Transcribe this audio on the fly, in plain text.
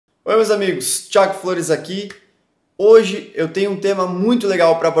Oi meus amigos, Tiago Flores aqui. Hoje eu tenho um tema muito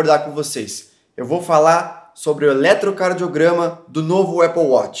legal para abordar com vocês. Eu vou falar sobre o eletrocardiograma do novo Apple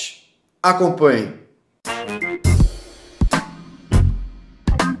Watch. Acompanhe!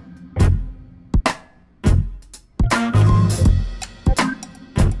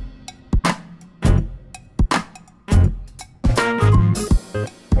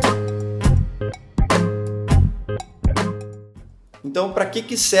 Então, para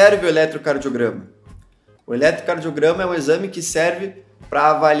que serve o eletrocardiograma? O eletrocardiograma é um exame que serve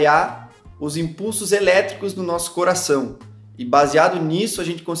para avaliar os impulsos elétricos do nosso coração. E baseado nisso, a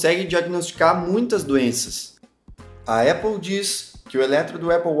gente consegue diagnosticar muitas doenças. A Apple diz que o eletro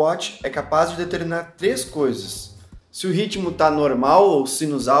do Apple Watch é capaz de determinar 3 coisas. Se o ritmo está normal ou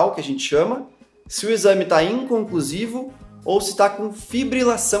sinusal, que a gente chama, se o exame está inconclusivo ou se está com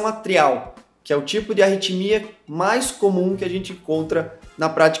fibrilação atrial, que é o tipo de arritmia mais comum que a gente encontra na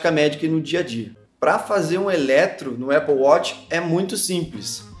prática médica e no dia a dia. Para fazer um eletro no Apple Watch é muito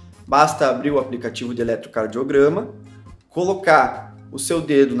simples. Basta abrir o aplicativo de eletrocardiograma, colocar o seu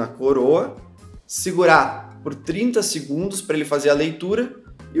dedo na coroa, segurar por 30 segundos para ele fazer a leitura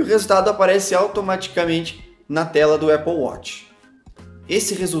e o resultado aparece automaticamente na tela do Apple Watch.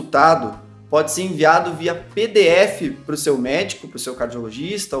 Esse resultado pode ser enviado via PDF para o seu médico, para o seu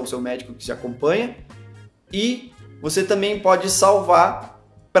cardiologista ou seu médico que te acompanha, e você também pode salvar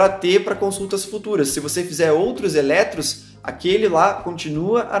para consultas futuras. Se você fizer outros eletros, aquele lá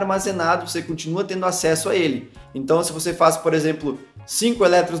continua armazenado, você continua tendo acesso a ele. Então, se você faz, por exemplo, 5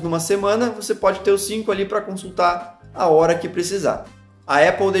 eletros numa semana, você pode ter os 5 ali para consultar a hora que precisar. A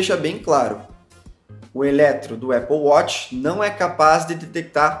Apple deixa bem claro: o eletro do Apple Watch não é capaz de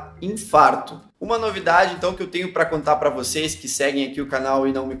detectar infarto. Uma novidade, então, que eu tenho para contar para vocês que seguem aqui o canal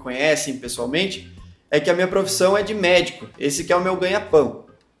e não me conhecem pessoalmente, é que a minha profissão é de médico. Esse que é o meu ganha-pão.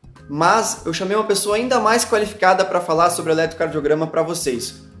 Mas eu chamei uma pessoa ainda mais qualificada para falar sobre o eletrocardiograma para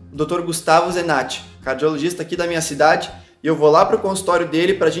vocês. O Dr. Gustavo Zenatti, cardiologista aqui da minha cidade, e eu vou lá para o consultório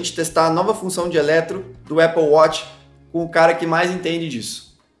dele para a gente testar a nova função de eletro do Apple Watch com o cara que mais entende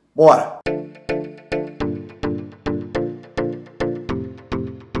disso. Bora!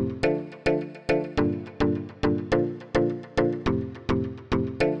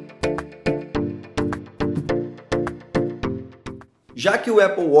 Já que o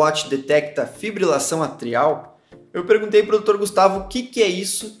Apple Watch detecta fibrilação atrial, eu perguntei para o Dr. Gustavo o que é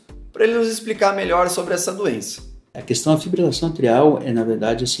isso, para ele nos explicar melhor sobre essa doença. A questão da fibrilação atrial na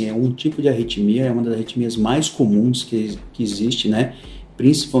verdade, é um tipo de arritmia, é uma das arritmias mais comuns que existe, né?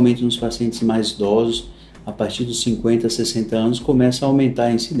 Principalmente nos pacientes mais idosos, a partir dos 50, 60 anos, começa a aumentar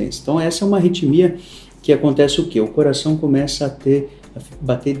a incidência. Então, essa é uma arritmia que acontece o quê? O coração começa a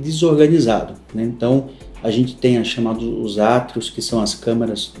bater desorganizado, né? Então, a gente tem os átrios, que são as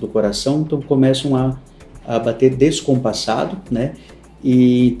câmaras do coração, então começam a bater descompassado, né?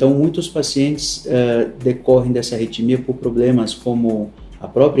 E então muitos pacientes decorrem dessa arritmia por problemas como a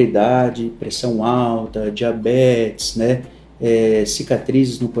própria idade, pressão alta, diabetes, né?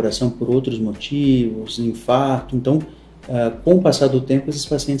 Cicatrizes no coração por outros motivos, infarto. Então, com o passar do tempo, esses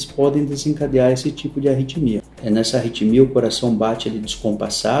pacientes podem desencadear esse tipo de arritmia. Nessa arritmia, o coração bate ali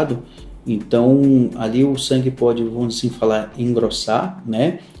descompassado. Então, ali o sangue pode, vamos assim falar, engrossar,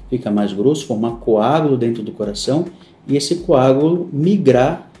 né? Fica mais grosso, formar coágulo dentro do coração e esse coágulo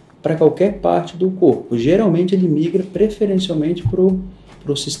migrar para qualquer parte do corpo. Geralmente ele migra preferencialmente para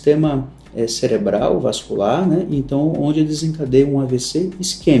o sistema cerebral, vascular, né? Então, onde desencadeia um AVC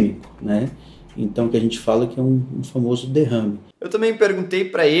isquêmico, né? Então, que a gente fala que é um famoso derrame. Eu também perguntei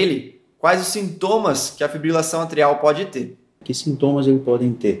para ele quais os sintomas que a fibrilação atrial pode ter. Que sintomas ele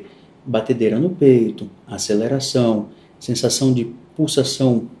podem ter? Batedeira no peito, aceleração, sensação de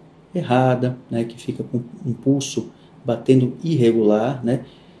pulsação errada, né, que fica com um pulso batendo irregular, né?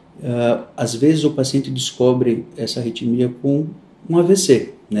 Às vezes o paciente descobre essa arritmia com um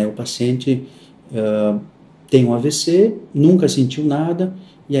AVC, né? O paciente tem um AVC, nunca sentiu nada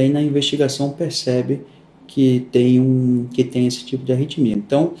e aí na investigação percebe que tem esse tipo de arritmia.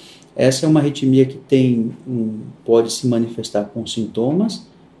 Então, essa é uma arritmia que pode se manifestar com sintomas,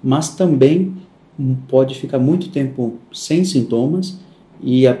 mas também pode ficar muito tempo sem sintomas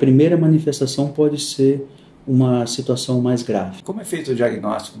e a primeira manifestação pode ser uma situação mais grave. Como é feito o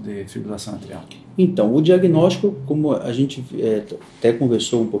diagnóstico de fibrilação atrial? Então, o diagnóstico, como a gente até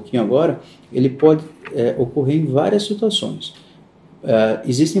conversou um pouquinho agora, ele pode ocorrer em várias situações.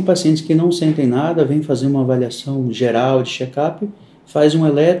 Existem pacientes que não sentem nada, vêm fazer uma avaliação geral de check-up, faz um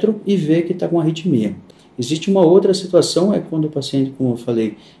eletro e vê que está com arritmia. Existe uma outra situação, é quando o paciente, como eu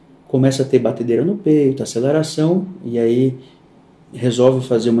falei, começa a ter batedeira no peito, aceleração, e aí resolve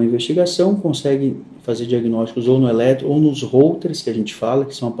fazer uma investigação, consegue fazer diagnósticos ou no eletro ou nos routers que a gente fala,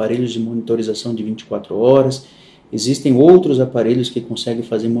 que são aparelhos de monitorização de 24 horas. Existem outros aparelhos que conseguem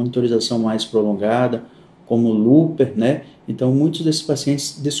fazer monitorização mais prolongada, como o looper, né? Então, muitos desses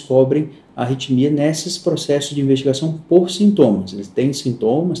pacientes descobrem a arritmia nesses processos de investigação por sintomas. Eles têm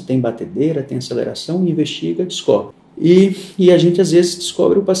sintomas, têm batedeira, têm aceleração, investiga, descobre. E a gente, às vezes,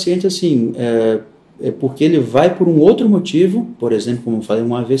 descobre o paciente assim, porque ele vai por um outro motivo, por exemplo, como eu falei,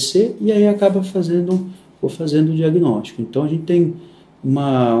 um AVC, e aí acaba fazendo o diagnóstico. Então, a gente tem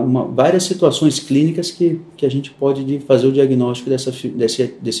várias situações clínicas que a gente pode fazer o diagnóstico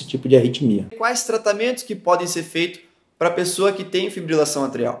desse tipo de arritmia. Quais tratamentos que podem ser feitos para a pessoa que tem fibrilação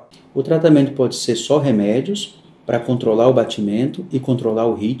atrial? O tratamento pode ser só remédios para controlar o batimento e controlar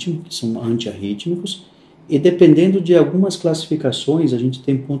o ritmo, que são antiarrítmicos, e dependendo de algumas classificações, a gente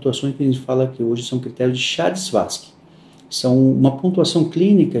tem pontuações que a gente fala que hoje são critérios de Chades-Vasque. São uma pontuação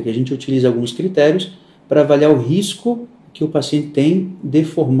clínica que a gente utiliza alguns critérios para avaliar o risco que o paciente tem de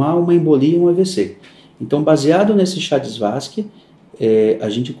formar uma embolia e um AVC. Então, baseado nesse Chades-Vasque, a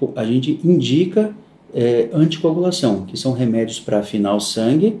gente indica anticoagulação, que são remédios para afinar o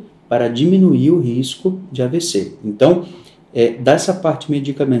sangue, para diminuir o risco de AVC. Então, dessa parte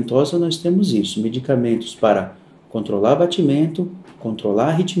medicamentosa, nós temos isso, medicamentos para controlar batimento,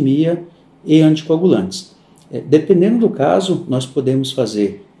 controlar arritmia e anticoagulantes. Dependendo do caso, nós podemos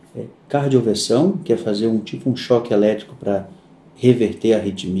fazer cardioversão, que é fazer um choque elétrico para reverter a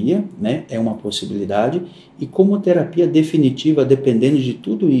arritmia, né? É uma possibilidade. E como terapia definitiva, dependendo de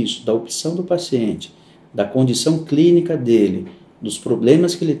tudo isso, da opção do paciente, da condição clínica dele, dos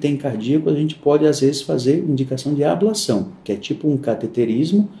problemas que ele tem cardíaco, a gente pode, às vezes, fazer indicação de ablação, que é tipo um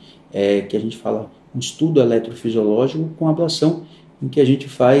cateterismo, que a gente fala um estudo eletrofisiológico com ablação, em que a gente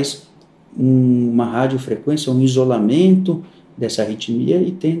faz uma radiofrequência, um isolamento dessa arritmia e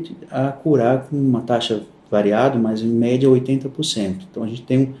tenta a curar com uma taxa variada, mas em média 80%. Então a gente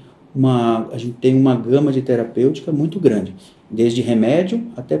tem uma gama de terapêutica muito grande, desde remédio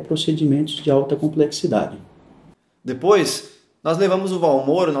até procedimentos de alta complexidade. Depois, nós levamos o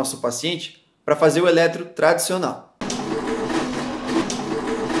Valmor, o nosso paciente, para fazer o eletro tradicional.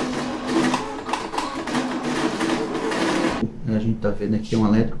 A gente está vendo aqui um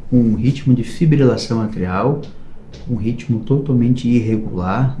eletro com um ritmo de fibrilação atrial, um ritmo totalmente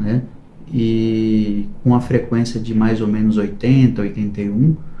irregular, né? E com uma frequência de mais ou menos 80,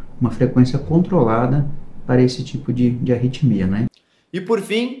 81, uma frequência controlada para esse tipo de arritmia, né? E por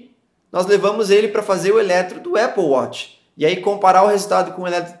fim, nós levamos ele para fazer o eletro do Apple Watch, e aí comparar o resultado com o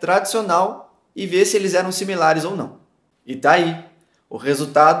eletro tradicional e ver se eles eram similares ou não. E tá aí, o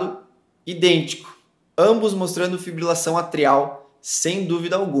resultado idêntico, ambos mostrando fibrilação atrial, sem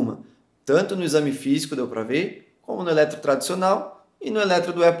dúvida alguma. Tanto no exame físico deu para ver, como no eletro tradicional e no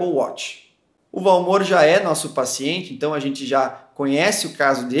eletro do Apple Watch. O Valmor já é nosso paciente, então a gente já conhece o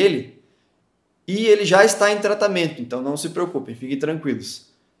caso dele e ele já está em tratamento, então não se preocupem, fiquem tranquilos.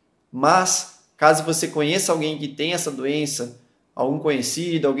 Mas, caso você conheça alguém que tem essa doença, algum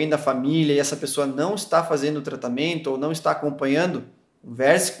conhecido, alguém da família, e essa pessoa não está fazendo o tratamento ou não está acompanhando,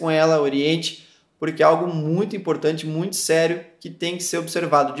 converse com ela, oriente, porque é algo muito importante, muito sério, que tem que ser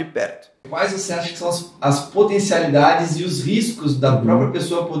observado de perto. Quais você acha que são as potencialidades e os riscos da própria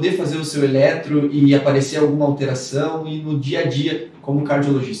pessoa poder fazer o seu eletro e aparecer alguma alteração e no dia a dia como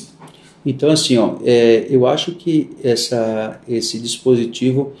cardiologista? Então, assim, eu acho que esse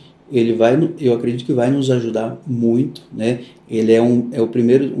dispositivo, eu acredito que vai nos ajudar muito, né? Ele é um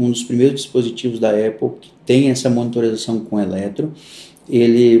dos primeiros dispositivos da Apple que tem essa monitorização com eletro.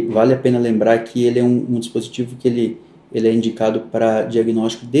 Ele vale a pena lembrar que ele é um dispositivo que ele é indicado para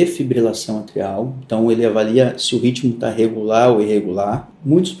diagnóstico de fibrilação atrial, então ele avalia se o ritmo está regular ou irregular.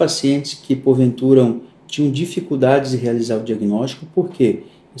 Muitos pacientes que porventura tinham dificuldades em realizar o diagnóstico, porque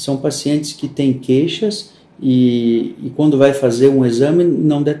são pacientes que têm queixas e quando vai fazer um exame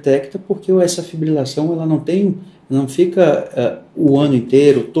não detecta, porque essa fibrilação ela não fica o ano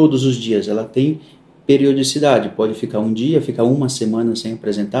inteiro, todos os dias, ela tem periodicidade, pode ficar um dia, ficar uma semana sem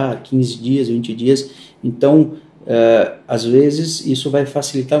apresentar, 15 dias, 20 dias, então às vezes isso vai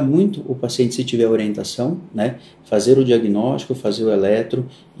facilitar muito o paciente se tiver orientação, né? Fazer o diagnóstico, fazer o eletro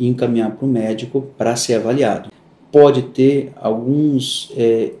e encaminhar para o médico para ser avaliado. Pode ter alguns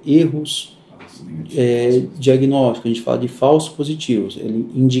erros diagnósticos, a gente fala de falsos positivos, ele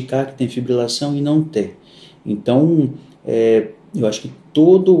indicar que tem fibrilação e não ter. Então, eu acho que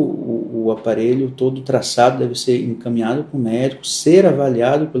todo o aparelho, todo o traçado deve ser encaminhado para o médico, ser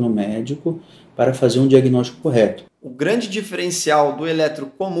avaliado pelo médico para fazer um diagnóstico correto. O grande diferencial do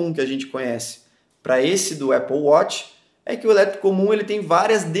eletro comum que a gente conhece para esse do Apple Watch é que o eletro comum ele tem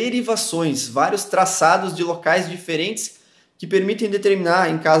várias derivações, vários traçados de locais diferentes que permitem determinar,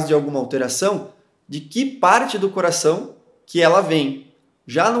 em caso de alguma alteração, de que parte do coração que ela vem.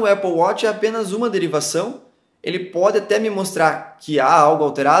 Já no Apple Watch é apenas uma derivação, ele pode até me mostrar que há algo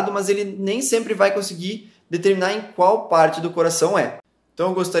alterado, mas ele nem sempre vai conseguir determinar em qual parte do coração é. Então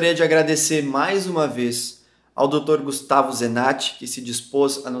eu gostaria de agradecer mais uma vez ao Dr. Gustavo Zenatti, que se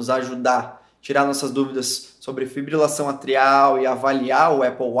dispôs a nos ajudar, tirar nossas dúvidas sobre fibrilação atrial e avaliar o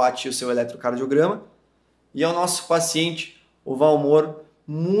Apple Watch e o seu eletrocardiograma. E ao nosso paciente, o Valmor,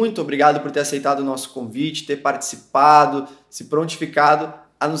 muito obrigado por ter aceitado o nosso convite, ter participado, se prontificado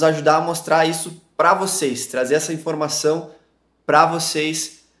a nos ajudar a mostrar isso para vocês, trazer essa informação para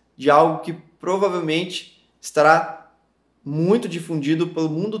vocês de algo que provavelmente estará muito difundido pelo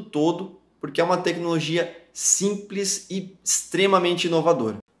mundo todo, porque é uma tecnologia simples e extremamente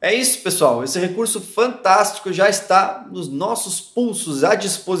inovadora. É isso, pessoal. Esse recurso fantástico já está nos nossos pulsos à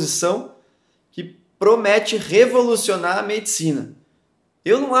disposição, que promete revolucionar a medicina.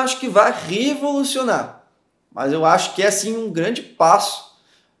 Eu não acho que vai revolucionar, mas eu acho que é sim um grande passo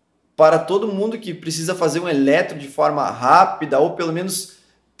para todo mundo que precisa fazer um eletro de forma rápida ou pelo menos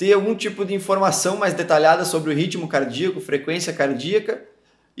ter algum tipo de informação mais detalhada sobre o ritmo cardíaco, frequência cardíaca,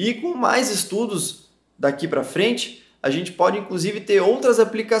 e com mais estudos daqui para frente, a gente pode inclusive ter outras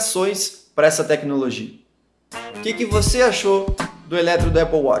aplicações para essa tecnologia. O que você achou do eletro do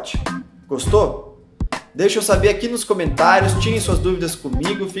Apple Watch? Gostou? Deixa eu saber aqui nos comentários, tirem suas dúvidas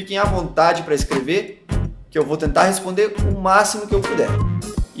comigo, fiquem à vontade para escrever, que eu vou tentar responder o máximo que eu puder.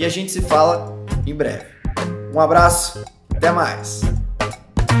 E a gente se fala em breve. Um abraço, até mais!